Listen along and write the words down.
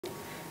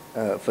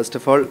First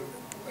of all,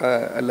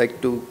 I'd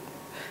like to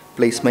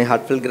place my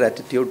heartfelt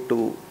gratitude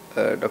to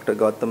Dr.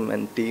 Gautam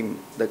and team,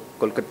 the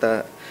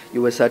Kolkata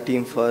USR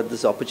team for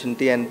this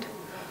opportunity. And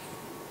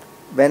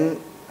when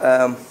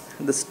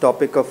this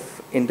topic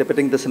of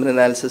interpreting the semen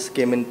analysis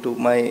came into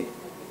my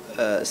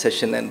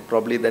session, and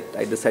probably that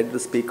I decided to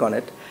speak on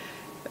it,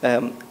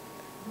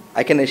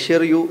 I can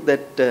assure you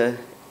that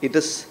it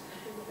is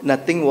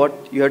nothing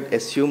what you had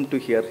assumed to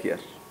hear here.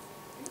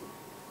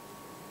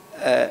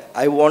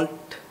 I want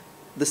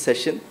this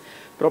session,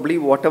 probably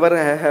whatever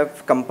I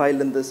have compiled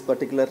in this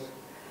particular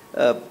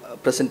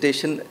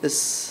presentation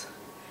is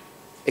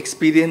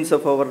experience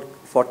of over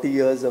 40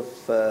 years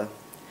of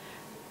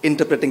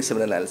interpreting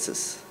semen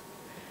analysis.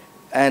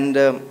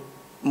 And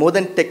more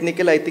than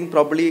technical, I think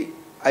probably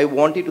I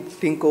want you to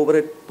think over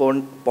it,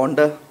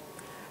 ponder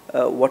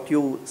what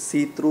you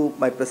see through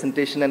my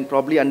presentation, and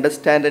probably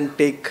understand and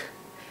take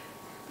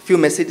few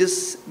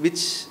messages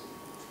which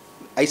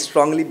I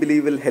strongly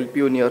believe will help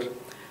you in your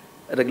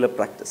regular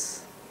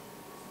practice.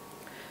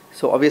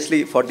 So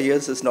obviously 40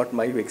 years is not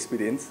my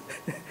experience.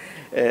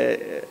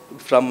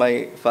 From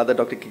my father,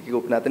 Dr.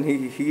 Gopinath, and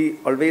he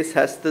always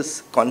has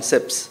this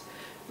concepts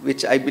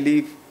which I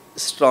believe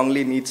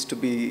strongly needs to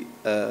be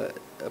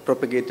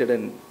propagated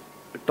and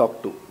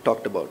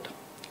talked about.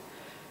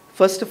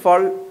 First of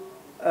all,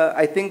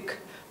 I think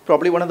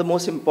probably one of the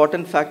most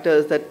important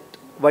factors that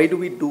why do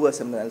we do a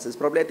semen analysis?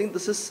 Probably I think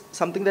this is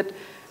something that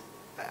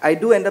I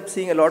do end up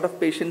seeing a lot of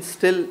patients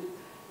still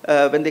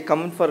when they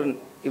come in for an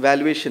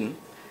evaluation.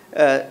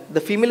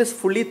 The female is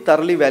fully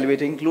thoroughly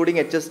evaluated, including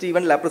HST,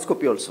 even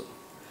laparoscopy also.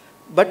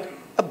 But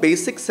a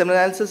basic semen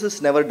analysis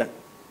is never done.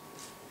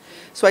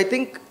 So I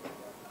think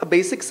a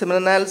basic semen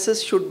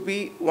analysis should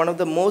be one of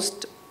the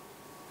most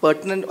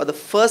pertinent, or the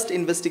first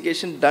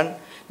investigation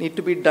need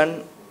to be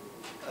done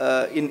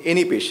in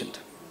any patient.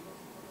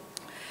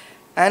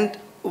 And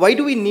why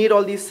do we need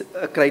all these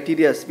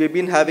criteria? We've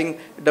been having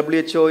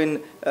WHO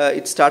in,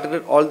 it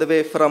started all the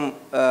way from,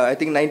 I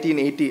think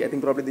 1980, I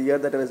think probably the year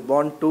that I was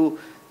born, to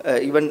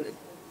even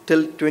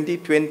till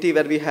 2020,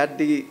 where we had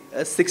the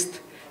 6th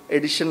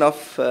edition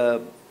of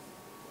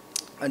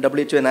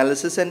WHO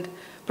analysis. And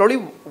probably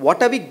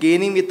what are we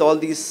gaining with all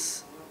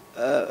these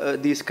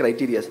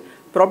criteria?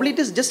 Probably it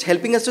is just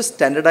helping us to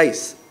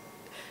standardize,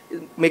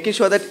 making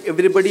sure that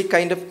everybody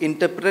kind of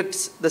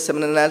interprets the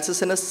semen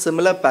analysis in a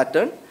similar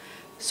pattern,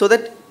 so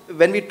that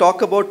when we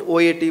talk about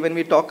OAT, when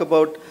we talk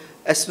about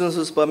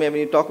astenospermia, when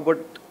we talk about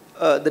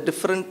the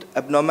different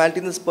abnormality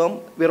in the sperm,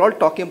 we're all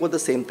talking about the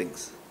same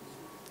things.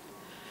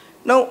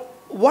 Now,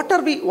 what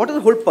is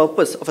the whole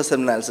purpose of a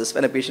semen analysis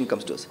when a patient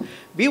comes to us?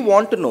 We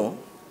want to know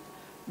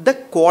the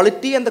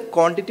quality and the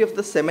quantity of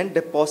the semen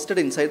deposited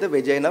inside the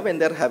vagina when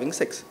they're having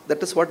sex.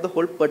 That is what the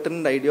whole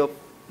pertinent idea of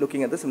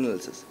looking at the semen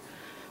analysis.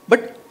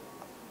 But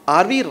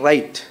are we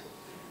right?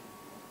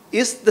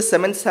 Is the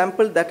semen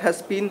sample that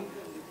has been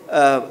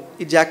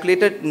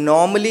ejaculated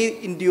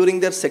normally during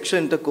their sexual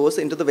intercourse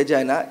into the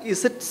vagina,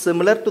 is it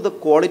similar to the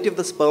quality of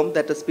the sperm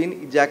that has been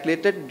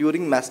ejaculated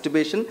during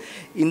masturbation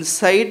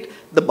inside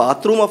the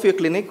bathroom of your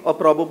clinic, or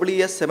probably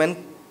a semen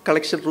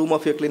collection room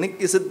of your clinic?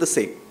 Is it the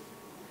same?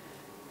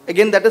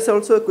 Again, that is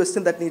also a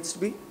question that needs to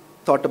be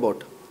thought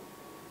about.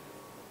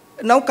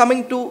 Now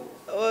coming to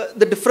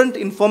the different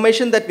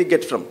information that we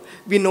get from.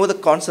 We know the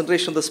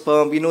concentration of the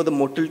sperm, we know the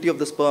motility of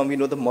the sperm, we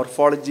know the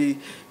morphology,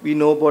 we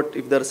know about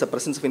if there is a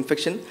presence of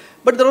infection.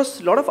 But there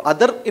is a lot of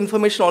other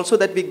information also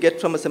that we get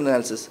from a semen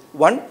analysis.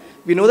 One,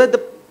 we know that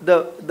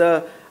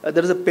there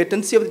is a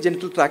patency of the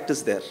genital tract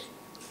is there.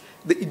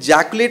 The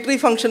ejaculatory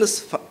function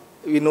is,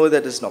 we know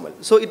that is normal.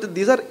 So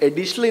these are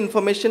additional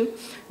information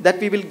that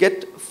we will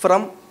get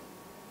from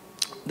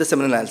the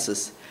semen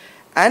analysis.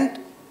 And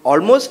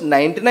almost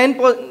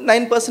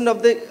 99%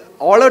 of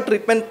all our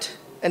treatment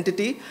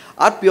entity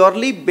are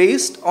purely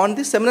based on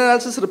the semen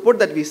analysis report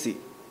that we see.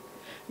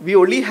 We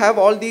only have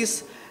all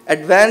these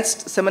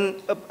advanced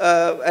semen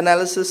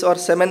analysis or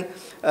semen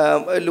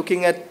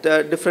looking at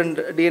different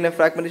DNA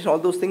fragmentation, all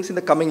those things in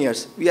the coming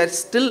years. We are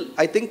still,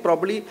 I think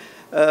probably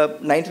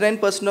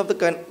 99% of the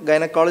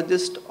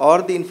gynecologists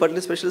or the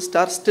infertility specialists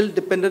are still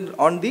dependent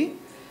on the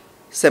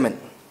semen.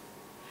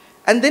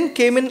 And then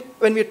came in,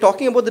 when we are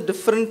talking about the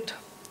different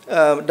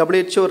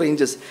WHO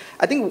ranges,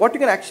 I think what you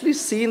can actually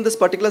see in this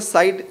particular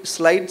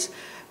slides,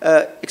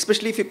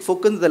 especially if you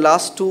focus on the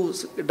last two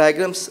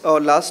diagrams or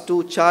last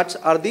two charts,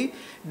 are the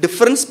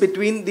difference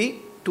between the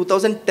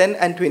 2010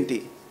 and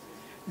 20.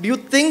 Do you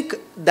think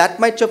that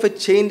much of a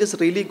change is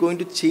really going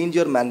to change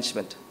your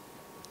management?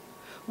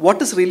 What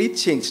has really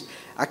changed?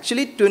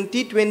 Actually,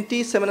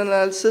 2020 semen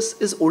analysis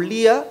is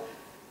only a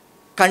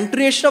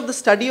continuation of the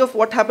study of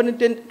what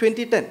happened in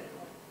 2010.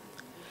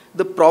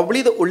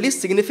 Probably the only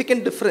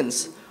significant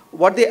difference,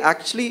 what they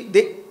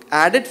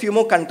added few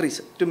more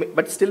countries,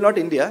 but still not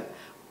India.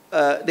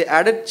 They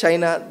added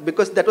China,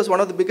 because that was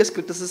one of the biggest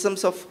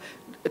criticisms of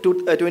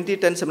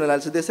 2010 semen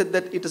analysis. They said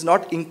that it is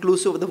not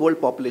inclusive of the whole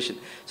population.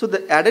 So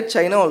they added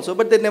China also,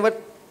 but they never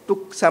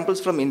took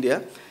samples from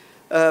India.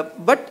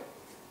 But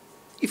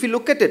if you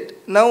look at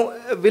it, now,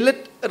 will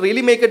it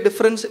really make a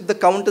difference if the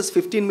count is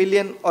 15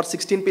 million or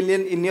 16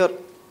 billion in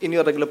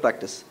your regular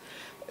practice?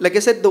 Like I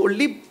said, the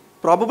only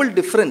probable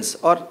difference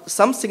or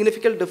some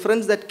significant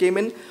difference that came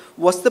in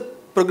was the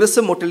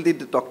progressive motility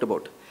they talked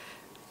about.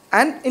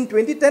 And in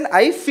 2010,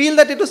 I feel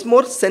that it was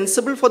more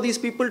sensible for these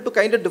people to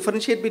kind of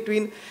differentiate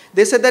between,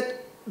 they said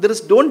that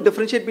don't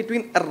differentiate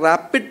between a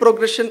rapid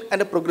progression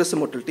and a progressive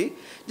motility.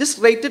 Just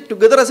write it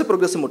together as a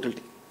progressive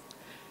motility.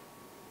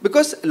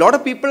 Because a lot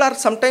of people are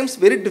sometimes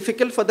very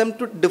difficult for them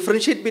to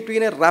differentiate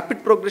between a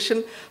rapid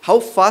progression, how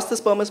fast the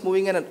sperm is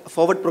moving, and a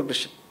forward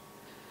progression.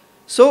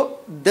 So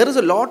there is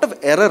a lot of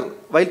error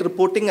while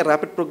reporting a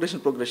rapid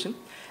progression.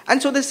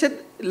 And so they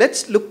said,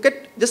 let's look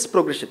at just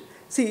progression.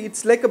 See,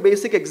 it's like a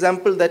basic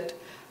example that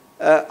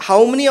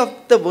how many of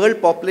the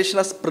world population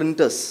are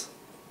sprinters?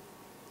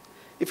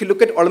 If you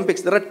look at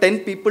Olympics, there are 10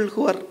 people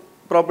who are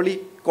probably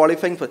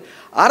qualifying for.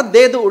 Are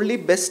they the only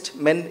best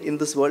men in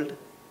this world?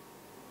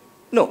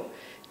 No.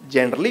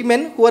 Generally,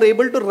 men who are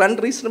able to run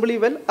reasonably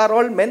well are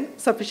all men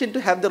sufficient to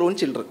have their own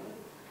children.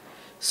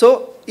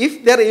 So,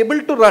 if they are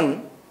able to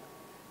run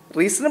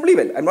reasonably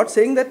well, I'm not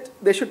saying that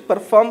they should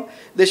perform,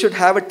 they should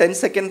have a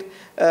 10-second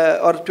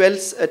or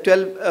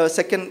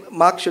 12-second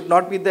mark should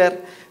not be there,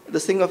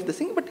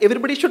 but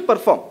everybody should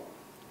perform.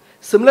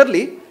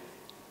 Similarly,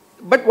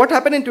 but what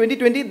happened in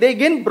 2020, they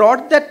again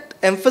brought that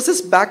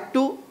emphasis back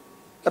to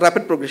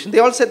rapid progression. They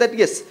all said that,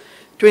 yes,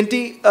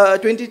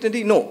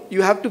 2020, no,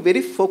 you have to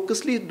very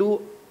focusedly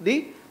do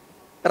the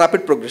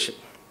rapid progression.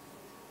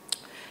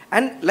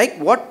 And like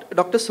what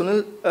Dr.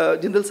 Sunil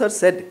Jindal sir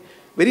said,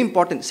 very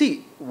important.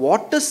 See,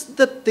 what is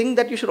the thing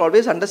that you should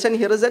always understand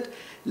here is that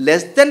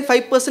less than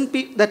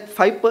 5%, that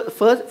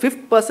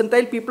 5th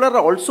percentile people are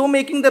also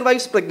making their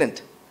wives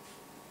pregnant.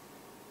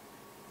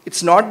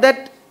 It's not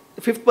that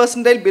 5th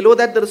percentile, below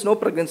that there is no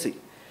pregnancy.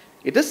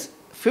 It is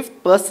 5th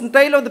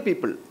percentile of the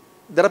people.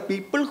 There are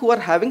people who are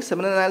having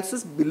semen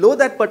analysis below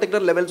that particular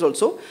levels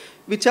also,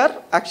 which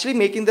are actually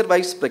making their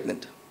wives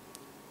pregnant.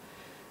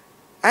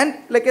 And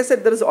like I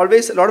said, there is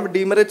always a lot of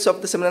demerits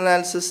of the semen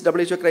analysis,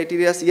 WHO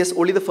criteria. Yes,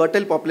 only the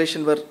fertile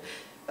population were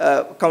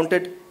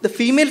counted. The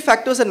female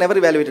factors are never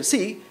evaluated.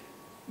 See,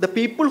 the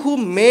people who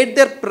made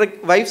their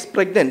wives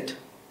pregnant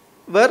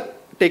were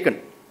taken.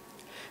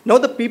 Now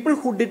the people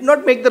who did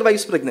not make their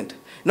wives pregnant.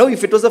 Now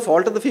if it was the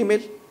fault of the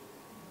female,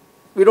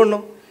 we don't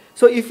know.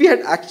 So if we had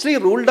actually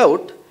ruled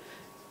out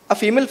a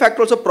female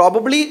factor also,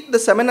 probably the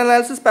semen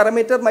analysis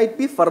parameter might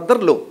be further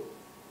low.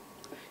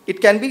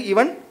 It can be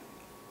even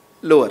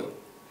lower.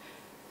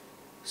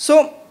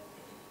 So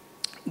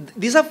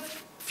these are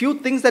few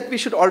things that we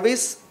should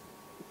always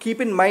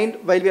keep in mind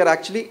while we are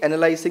actually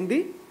analyzing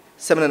the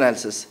semen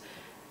analysis.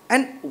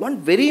 And one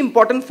very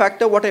important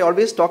factor, what I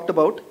always talked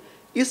about,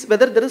 is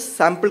whether there is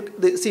sample.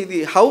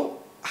 See,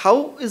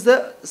 how is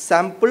the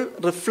sample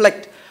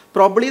reflect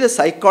probably the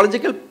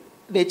psychological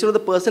nature of the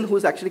person who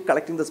is actually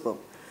collecting the sperm.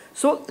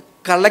 So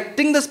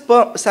collecting the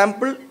sperm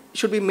sample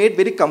should be made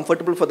very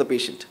comfortable for the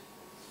patient.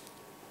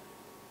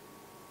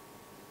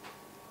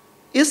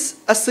 Is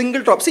a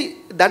single drop. See,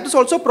 that is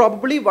also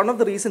probably one of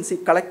the reasons. See,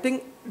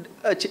 collecting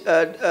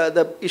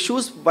the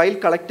issues while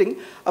collecting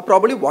are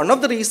probably one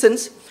of the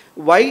reasons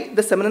why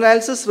the semen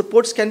analysis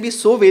reports can be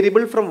so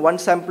variable from one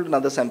sample to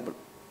another sample.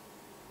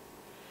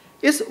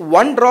 Is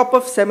one drop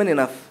of semen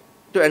enough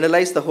to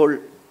analyze the whole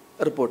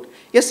report?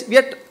 Yes,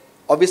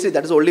 obviously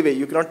that is the only way.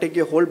 You cannot take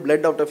your whole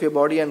blood out of your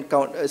body and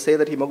say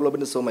that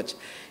hemoglobin is so much.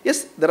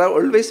 Yes,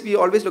 we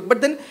always look.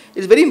 But then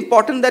it's very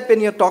important that when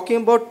you're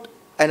talking about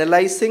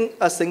analyzing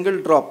a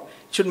single drop,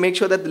 should make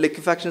sure that the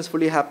liquefaction has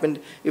fully happened.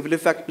 If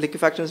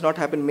liquefaction has not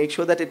happened, make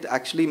sure that it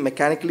actually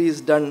mechanically is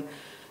done.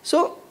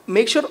 So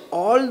make sure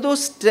all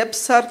those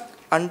steps are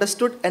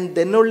understood, and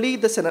then only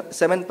the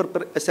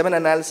semen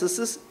analysis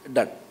is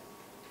done.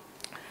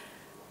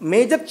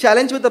 Major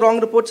challenge with the wrong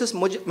reports is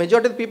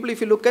majority of the people, if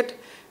you look at,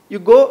 you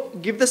go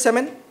give the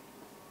semen,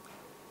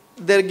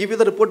 they'll give you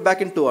the report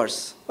back in 2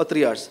 hours or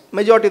 3 hours,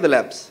 majority of the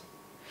labs.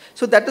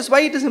 So that is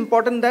why it is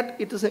important that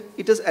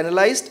it is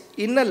analyzed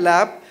in a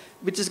lab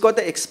which has got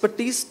the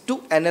expertise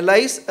to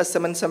analyze a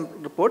semen sample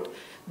report.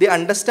 They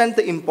understand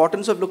the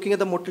importance of looking at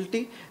the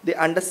motility. They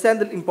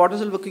understand the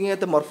importance of looking at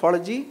the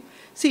morphology.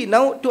 See,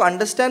 now to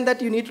understand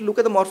that you need to look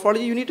at the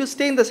morphology, you need to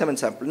stain the semen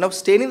sample. Now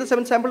staining the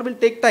semen sample will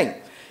take time.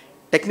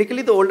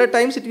 Technically, the older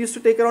times, it used to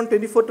take around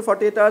 24 to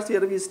 48 hours. Here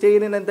we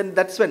stain in, and then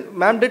that's when.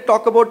 Ma'am did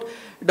talk about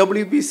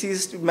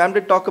WBCs. Ma'am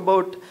did talk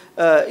about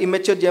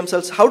immature germ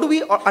cells. How do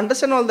we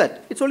understand all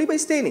that? It's only by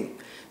staining.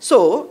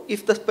 So,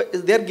 if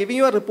they are giving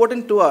you a report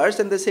in 2 hours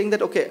and they're saying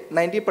that, okay,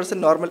 90%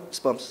 normal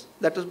sperms,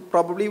 that is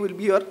probably will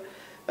be your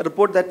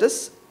report that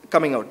is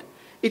coming out.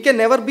 It can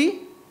never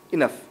be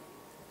enough.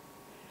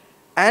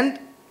 And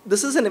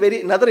this is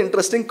another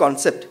interesting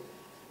concept.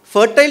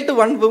 Fertile to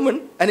one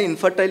woman and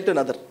infertile to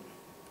another.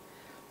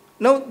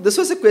 Now, this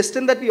was a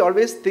question that we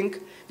always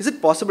think, is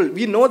it possible?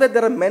 We know that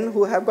there are men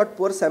who have got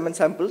poor semen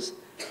samples.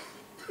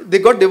 They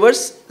got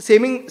divorced,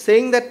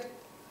 saying that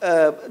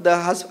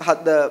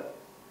the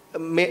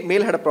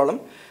male had a problem.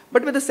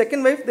 But with the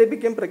second wife, they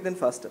became pregnant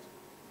faster.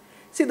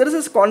 See, there is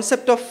this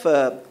concept of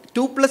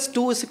 2 plus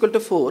 2 is equal to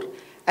 4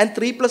 and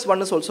 3 plus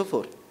 1 is also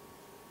 4.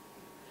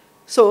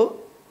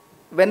 So,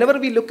 whenever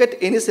we look at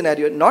any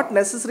scenario, not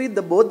necessarily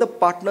both the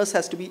partners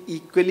has to be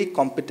equally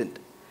competent.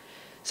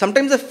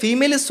 Sometimes a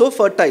female is so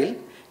fertile,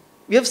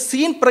 we have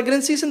seen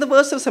pregnancies in the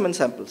worst of semen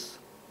samples.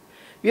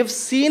 We have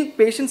seen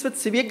patients with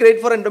severe grade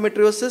 4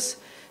 endometriosis,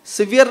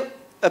 severe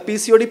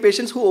PCOD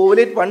patients who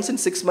ovulate once in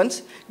 6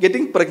 months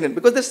getting pregnant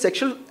because their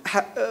sexual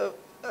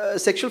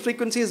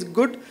frequency is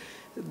good,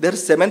 their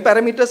semen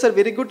parameters are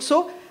very good.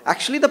 So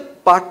actually the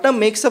partner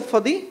makes up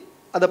for the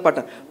other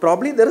partner.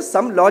 Probably there is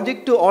some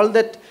logic to all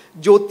that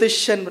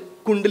Jyotish and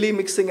Kundali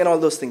mixing and all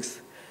those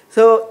things.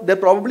 So there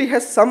probably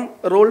has some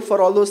role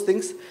for all those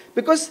things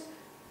because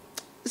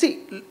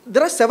see,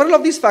 there are several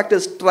of these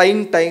factors: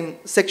 trying time,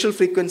 sexual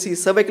frequency,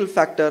 cervical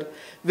factor.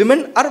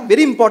 Women are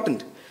very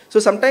important. So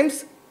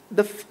sometimes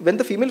when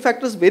the female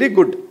factor is very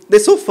good, they're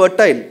so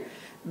fertile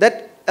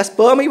that a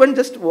sperm even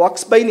just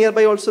walks by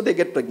nearby also they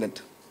get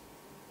pregnant.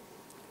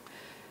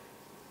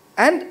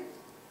 And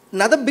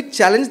another big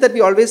challenge that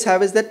we always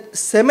have is that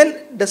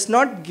semen does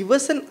not give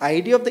us an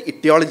idea of the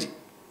etiology.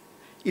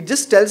 It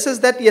just tells us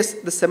that yes,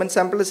 the semen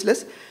sample is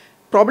less.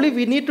 Probably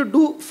we need to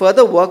do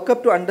further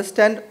workup to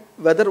understand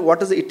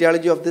what is the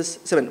etiology of this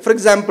semen. For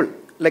example,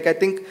 like I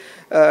think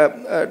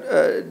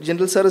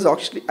General Sir has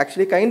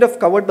actually kind of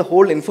covered the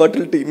whole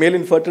infertility, male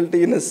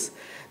infertility in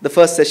the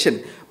first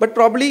session. But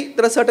probably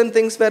there are certain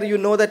things where you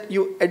know that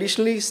you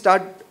additionally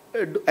start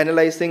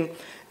analyzing.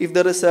 If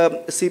there is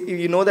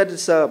you know that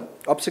it's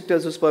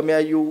obstructive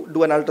azoospermia, you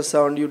do an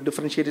ultrasound, you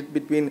differentiate it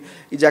between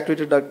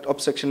ejaculated duct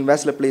obstruction,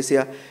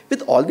 vasoplasia.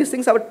 With all these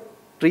things, our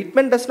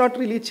treatment does not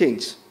really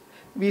change.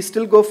 We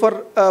still go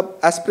for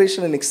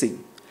aspiration and ICSI.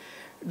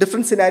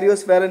 Different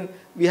scenarios wherein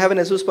we have an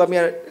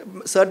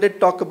azoospermia. Sir did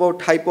talk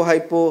about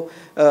hypo,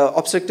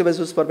 obstructive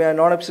azoospermia,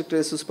 non-obstructive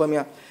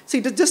azoospermia. See,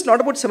 it is just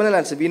not about semen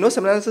analysis. We know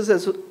semen analysis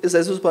is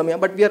azoospermia,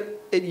 but we are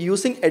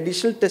using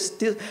additional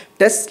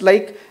tests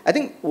like, I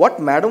think what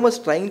Madam was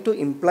trying to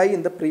imply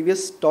in the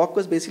previous talk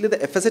was basically the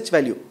FSH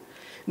value.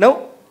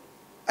 Now,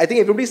 I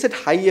think everybody said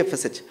high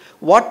FSH.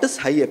 What is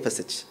high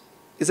FSH?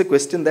 Is a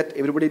question that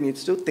everybody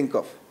needs to think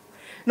of.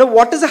 Now,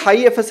 what is a high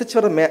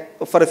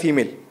FSH for a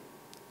female?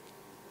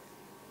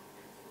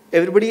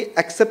 Everybody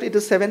accept it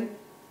is 7.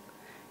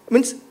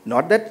 Means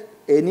not that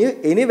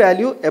any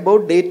value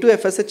above day 2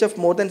 FSH of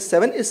more than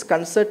 7 is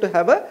considered to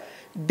have a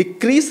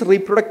decreased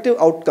reproductive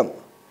outcome.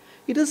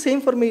 It is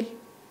same for male.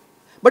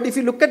 But if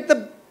you look at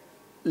the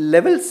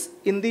levels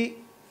in the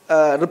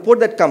report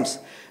that comes,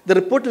 the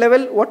report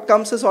level what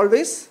comes is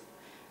always,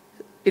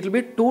 it will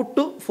be 2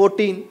 to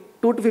 14,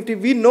 2 to 15.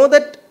 We know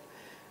that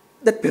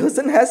that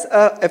person has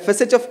a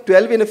FSH of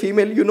 12 in a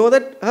female. You know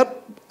that her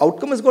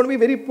outcome is going to be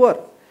very poor.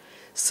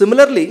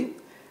 Similarly,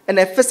 an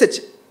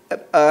FSH,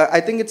 I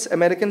think it's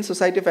American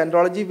Society of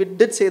Andrology, we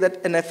did say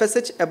that an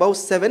FSH above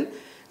 7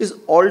 is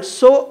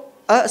also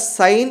a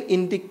sign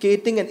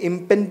indicating an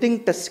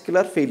impending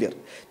testicular failure.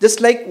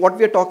 Just like what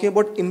we are talking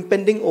about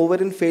impending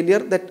ovarian failure,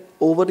 that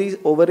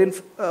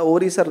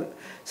ovaries are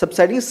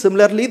subsiding.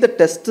 Similarly, the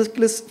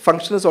testicular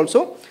function is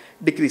also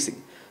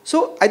decreasing.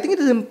 So I think it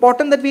is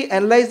important that we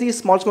analyze these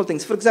small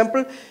things. For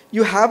example,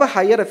 you have a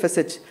higher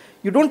FSH.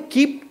 You don't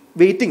keep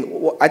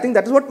waiting. I think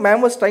that is what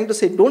ma'am was trying to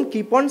say. Don't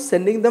keep on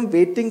sending them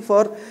waiting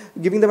for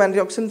giving them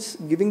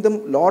antioxidants, giving them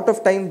a lot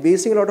of time,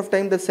 wasting a lot of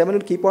time. The semen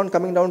will keep on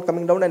coming down,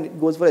 and it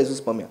goes for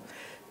azoospermia.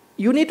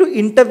 You need to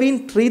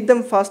intervene, treat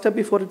them faster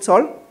before it's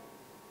all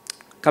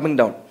coming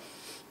down.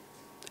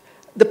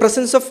 The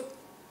presence of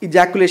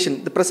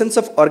ejaculation, the presence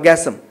of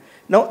orgasm.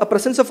 Now, a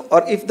presence of,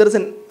 or if there is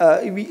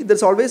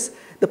there's always,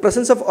 the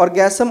presence of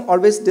orgasm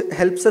always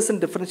helps us in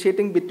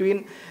differentiating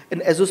between, in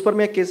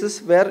azoospermia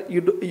cases, where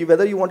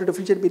whether you want to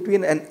differentiate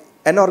between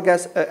an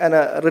orgasm and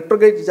a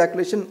retrograde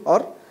ejaculation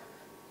or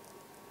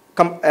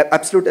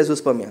absolute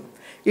azoospermia.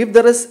 If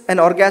there is an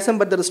orgasm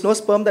but there is no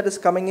sperm that is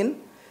coming in,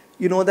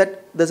 you know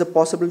that there's a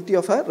possibility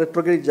of a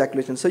retrograde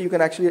ejaculation. So you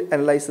can actually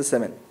analyze the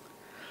semen.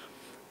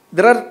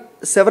 There are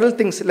several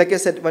things, like I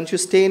said, once you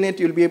stay in it,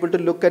 you'll be able to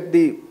look at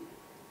the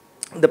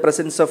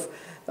presence of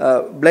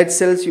blood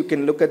cells, you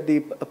can look at the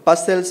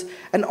pus cells,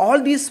 and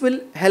all these will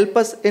help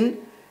us in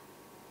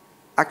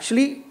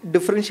actually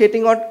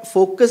differentiating or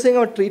focusing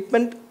our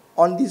treatment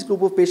on these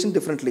group of patients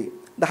differently.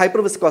 The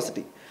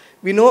hyperviscosity.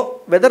 We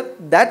know whether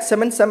that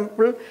semen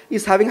sample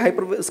is having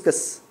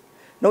hyperviscous.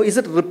 Now, is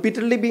it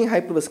repeatedly being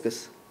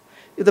hyperviscous?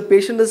 If the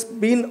patient has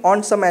been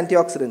on some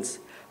antioxidants,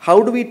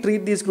 how do we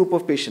treat these group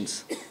of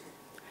patients?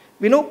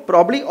 We know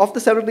probably of the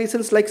several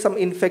reasons like some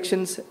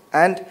infections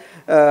and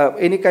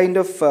any kind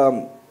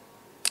of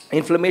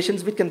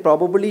inflammations which can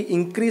probably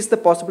increase the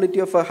possibility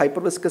of a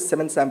hyperviscous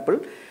semen sample.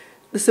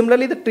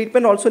 Similarly, the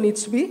treatment also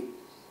needs to be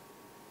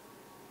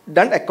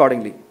done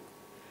accordingly.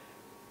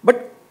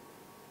 But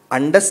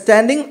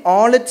understanding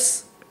all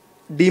its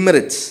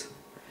demerits,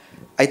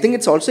 I think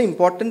it's also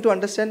important to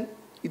understand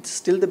it's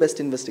still the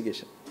best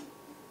investigation.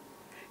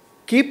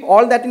 Keep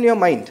all that in your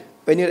mind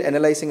when you're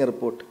analyzing a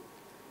report.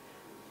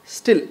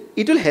 Still,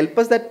 it will help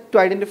us to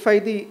identify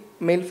the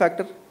male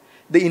factor.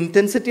 the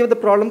intensity of the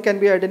problem can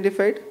be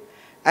identified,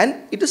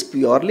 and it is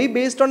purely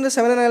based on the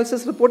semen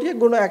analysis report you're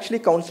going to actually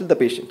counsel the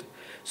patient.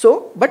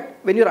 So, but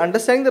when you're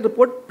understanding the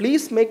report,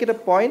 please make it a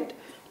point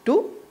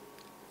to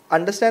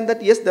understand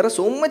that yes, there are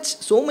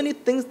so many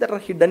things that are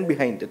hidden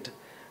behind it.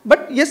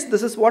 But yes,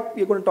 this is what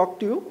we're going to talk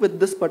to you with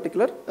this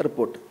particular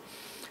report.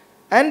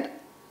 And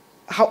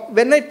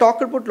when I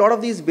talk about a lot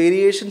of these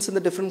variations in the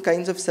different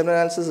kinds of semen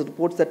analysis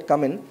reports that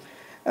come in,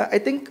 I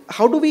think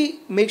how do we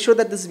make sure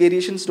that these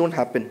variations don't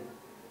happen?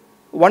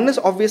 One is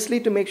obviously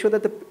to make sure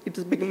that it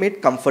is being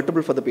made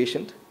comfortable for the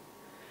patient.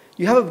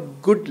 You have a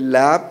good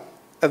lab,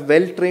 a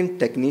well-trained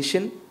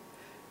technician,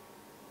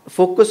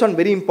 focus on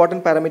very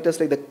important parameters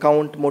like the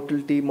count,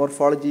 motility,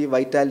 morphology,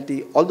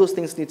 vitality, all those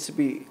things needs to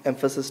be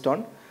emphasized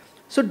on.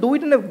 So do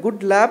it in a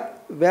good lab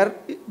where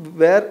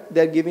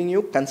they are giving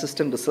you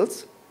consistent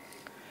results.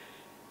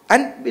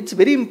 And it's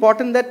very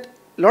important that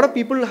a lot of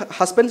people,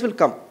 husbands will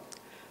come,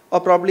 or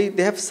probably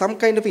they have some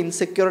kind of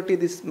insecurity.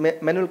 These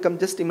men will come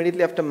just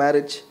immediately after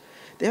marriage.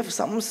 They have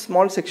some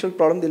small sexual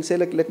problem. They'll say,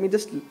 like, let me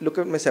just look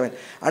at my semen.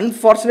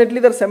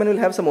 Unfortunately, their semen will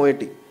have some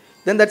OAT.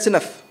 Then that's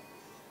enough.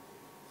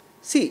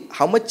 See,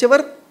 how much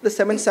ever the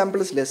semen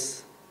sample is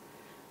less,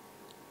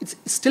 it's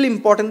still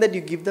important that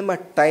you give them a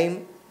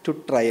time to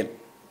trial.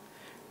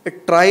 A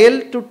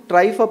trial to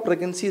try for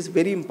pregnancy is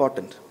very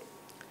important.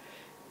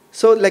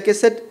 So, like I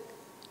said,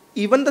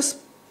 even the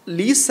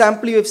least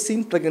sample you have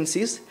seen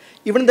pregnancies,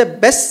 even the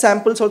best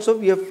samples also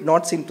we have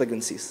not seen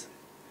pregnancies.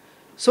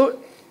 So,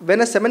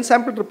 when a semen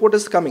sample report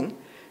is coming,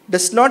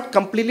 does not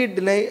completely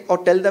deny or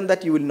tell them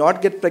that you will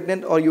not get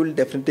pregnant or you will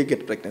definitely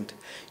get pregnant.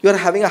 You are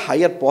having a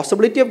higher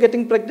possibility of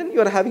getting pregnant,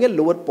 you are having a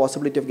lower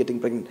possibility of getting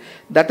pregnant.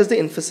 That is the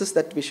emphasis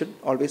that we should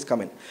always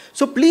come in.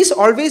 So please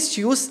always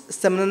use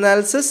semen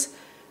analysis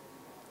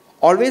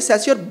always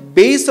as your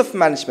base of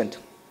management.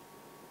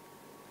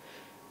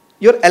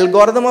 Your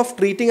algorithm of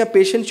treating a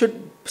patient should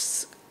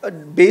be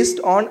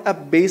based on a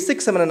basic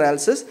semen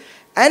analysis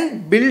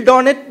and build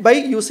on it by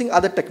using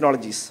other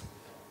technologies.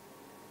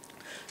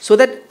 So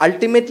that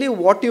ultimately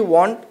what you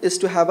want is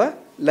to have a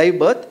live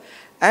birth,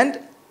 and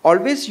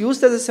always use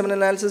the semen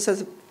analysis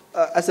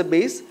as a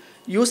base,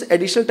 use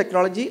additional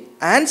technology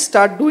and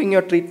start doing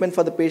your treatment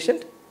for the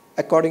patient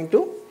according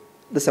to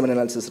the semen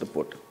analysis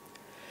report.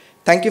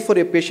 Thank you for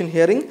your patient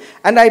hearing,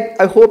 and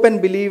I hope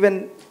and believe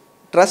and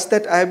trust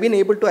that I have been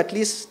able to at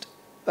least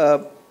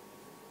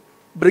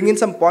bring in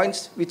some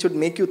points which would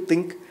make you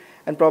think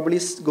and probably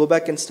go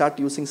back and start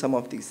using some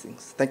of these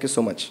things. Thank you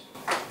so much.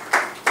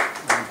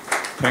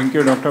 Thank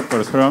you, Dr.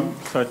 Parasuram.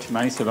 Such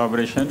nice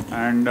elaboration.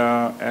 And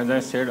as I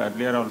said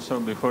earlier also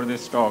before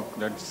this talk,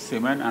 that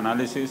semen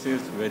analysis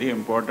is very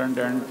important,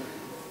 and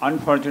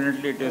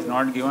unfortunately it is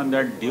not given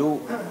that due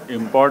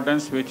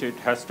importance which it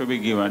has to be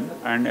given.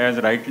 And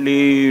as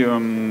rightly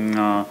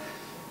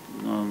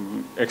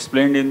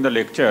explained in the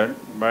lecture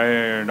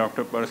by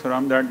Dr.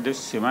 Parasuram, that this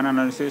semen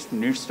analysis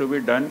needs to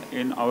be done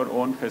in our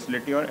own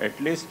facility, or at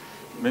least,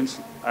 means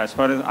as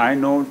far as I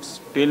know,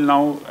 till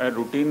now a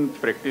routine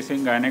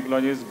practicing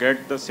gynecologist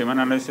get the semen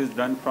analysis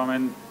done from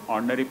an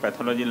ordinary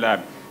pathology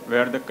lab,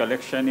 where the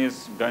collection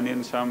is done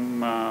in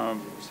some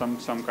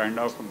kind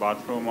of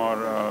bathroom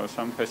or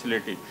some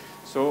facility.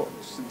 So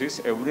this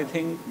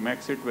everything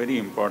makes it very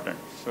important.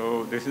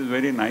 So this is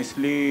very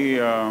nicely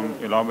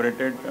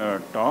elaborated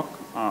talk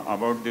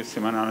about this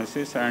semen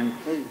analysis, and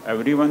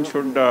everyone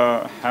should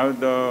have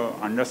the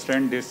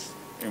understand this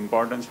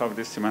importance of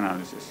this semen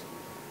analysis.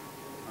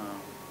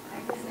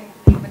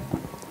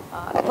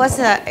 Of course,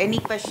 any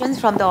questions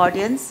from the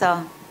audience?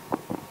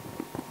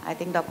 I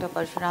think Dr.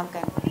 Parasuram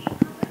can.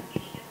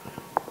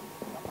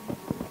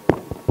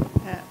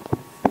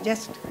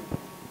 Just,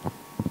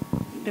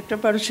 Dr.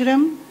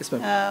 Parasuram,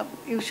 Yes,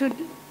 you should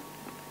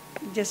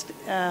just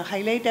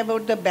highlight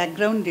about the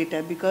background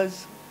data,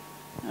 because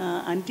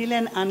until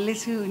and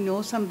unless you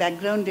know some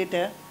background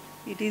data,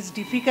 it is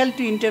difficult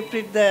to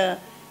interpret the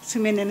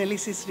semen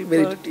analysis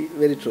report.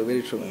 Very true,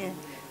 very true. Yeah.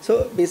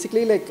 So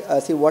basically, like,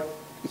 see what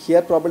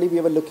here probably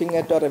we were looking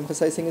at or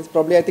emphasizing is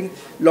probably, I think,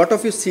 a lot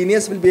of you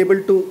seniors will be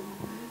able to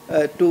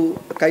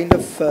kind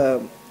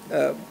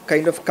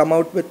of come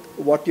out with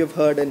what you've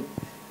heard and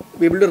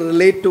be able to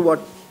relate to what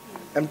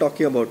I'm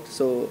talking about.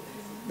 So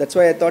that's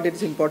why I thought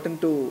it's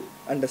important to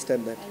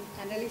understand that.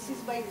 And analysis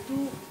by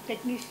two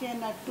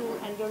technicians or two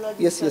andrologists.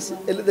 Yes.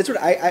 That's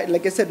what I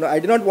like I said, no, I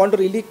did not want to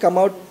really come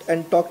out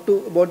and talk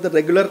about the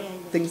regular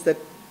things that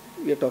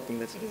we are talking.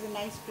 That's it is a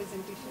nice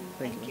presentation.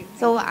 Thank you.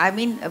 So, I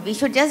mean, we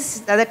should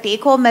just, the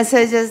take-home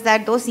message is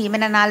that though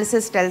semen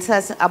analysis tells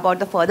us about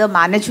the further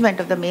management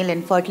of the male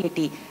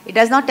infertility, it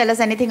does not tell us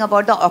anything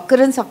about the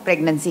occurrence of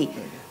pregnancy.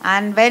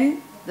 And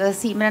when the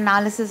semen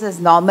analysis is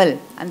normal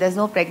and there's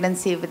no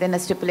pregnancy within a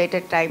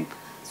stipulated time,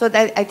 so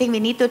that I think we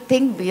need to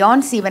think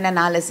beyond semen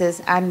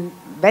analysis, and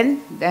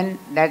when then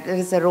that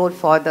is a role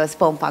for the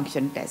sperm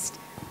function test.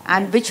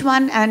 And which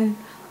one and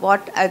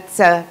it's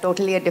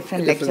totally a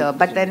different lecture.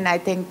 But then I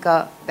think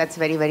that's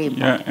very, very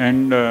important. Yeah,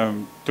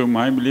 and to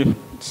my belief,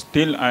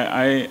 still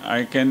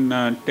I can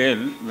tell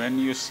when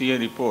you see a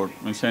report,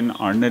 means an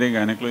ordinary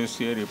gynecologist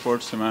see a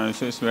report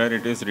analysis where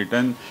it is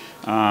written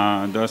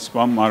the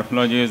sperm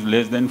morphology is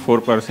less than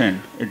 4%.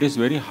 It is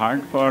very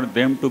hard for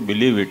them to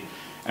believe it.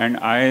 And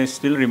I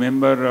still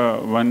remember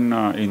one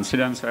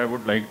incident I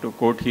would like to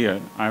quote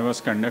here. I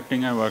was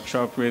conducting a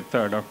workshop with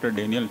Dr.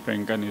 Daniel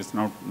Franken, is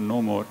now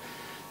no more.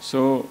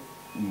 So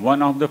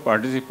one of the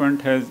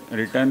participants has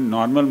written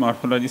normal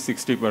morphology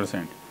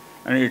 60%.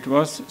 And it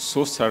was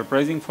so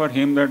surprising for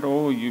him that,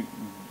 oh,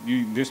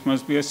 this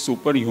must be a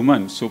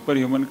superhuman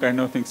kind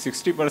of thing.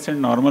 60%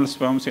 normal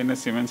sperms in a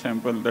semen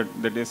sample,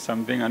 that is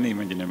something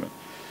unimaginable.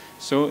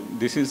 So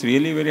this is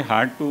really very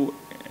hard to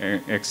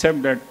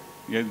accept that,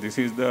 yes, this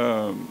is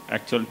the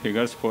actual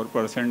figures,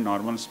 4%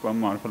 normal sperm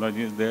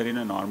morphology is there in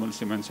a normal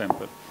semen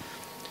sample.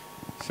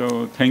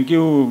 So thank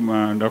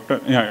you, Doctor.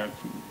 Yeah.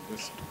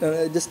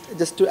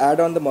 Just to add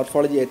on the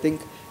morphology, I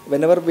think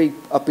whenever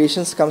a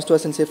patient comes to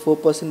us and say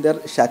 4%, they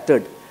are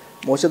shattered.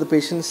 Most of the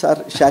patients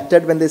are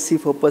shattered when they see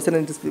 4%, and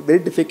it is very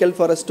difficult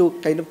for us to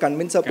kind of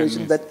convince our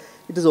patients that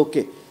it is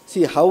okay.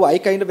 See, how I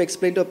kind of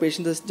explain to a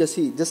patient is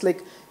just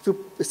like if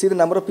you see the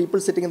number of people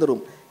sitting in the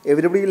room,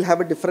 everybody will have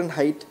a different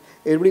height,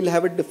 everybody will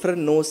have a different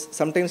nose,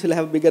 sometimes will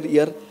have a bigger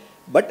ear,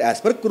 but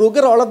as per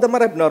Kruger, all of them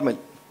are abnormal,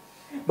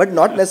 but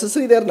not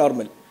necessarily they are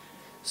normal.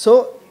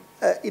 So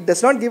it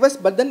does not give us,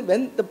 but then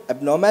when the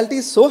abnormality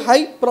is so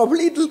high,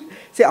 probably it will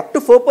say up to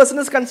 4%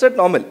 is considered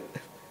normal.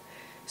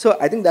 So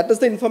I think that is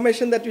the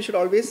information that we should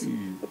always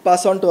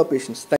pass on to our patients.